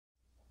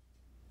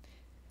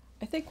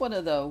I think one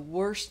of the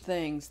worst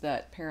things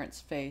that parents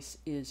face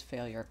is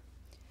failure.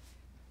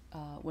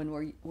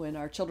 When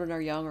our children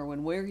are young, or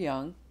when we're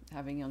young,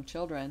 having young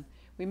children,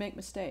 we make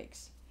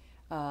mistakes.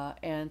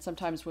 And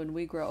sometimes when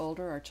we grow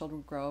older, our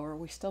children grow older,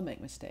 we still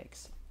make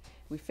mistakes.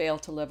 We fail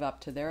to live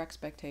up to their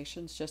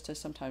expectations, just as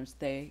sometimes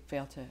they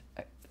fail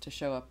to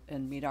show up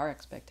and meet our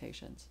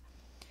expectations.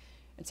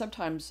 And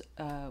sometimes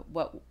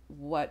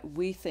what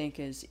we think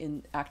is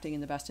in acting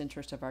in the best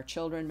interest of our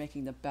children,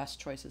 making the best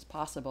choices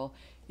possible,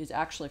 is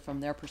actually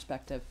from their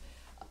perspective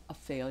a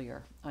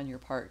failure on your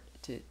part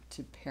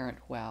to parent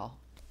well.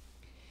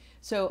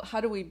 So how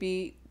do we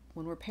be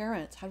when we're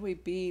parents? How do we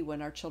be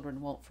when our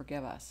children won't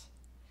forgive us?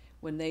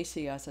 When they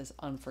see us as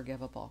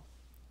unforgivable?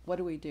 What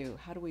do we do?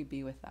 How do we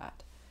be with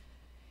that?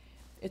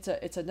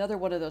 It's another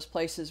one of those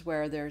places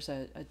where there's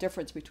a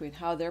difference between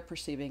how they're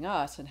perceiving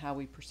us and how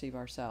we perceive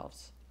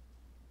ourselves.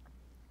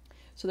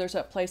 So there's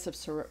a place of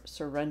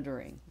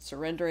surrendering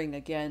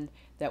again,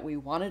 that we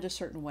want it a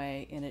certain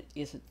way and it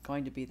isn't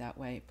going to be that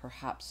way,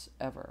 perhaps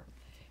ever.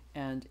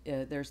 And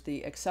there's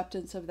the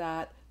acceptance of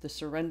that, the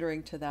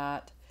surrendering to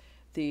that,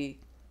 the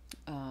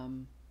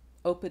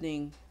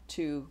opening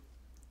to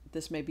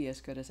this may be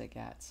as good as it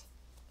gets.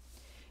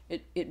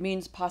 It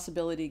means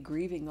possibility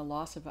grieving the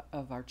loss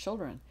of our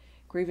children,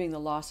 grieving the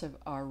loss of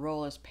our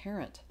role as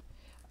parent,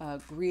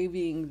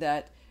 grieving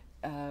that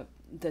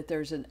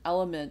there's an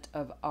element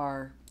of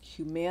our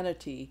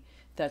humanity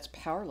that's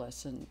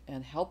powerless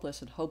and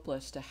helpless and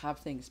hopeless to have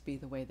things be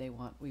the way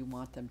we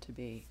want them to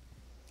be.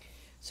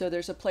 So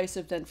there's a place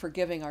of then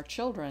forgiving our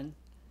children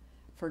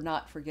for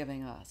not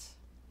forgiving us.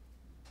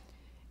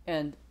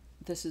 And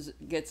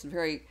gets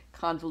very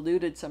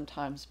convoluted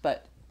sometimes,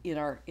 but in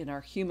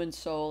our human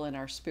soul and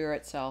our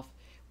spirit self,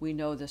 we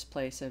know this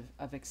place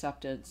of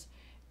acceptance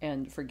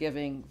and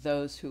forgiving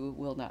those who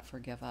will not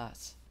forgive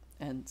us.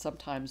 And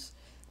sometimes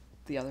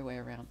the other way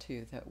around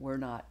too, that we're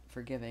not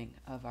forgiving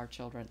of our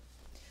children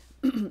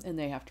and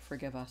they have to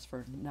forgive us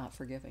for not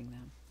forgiving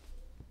them.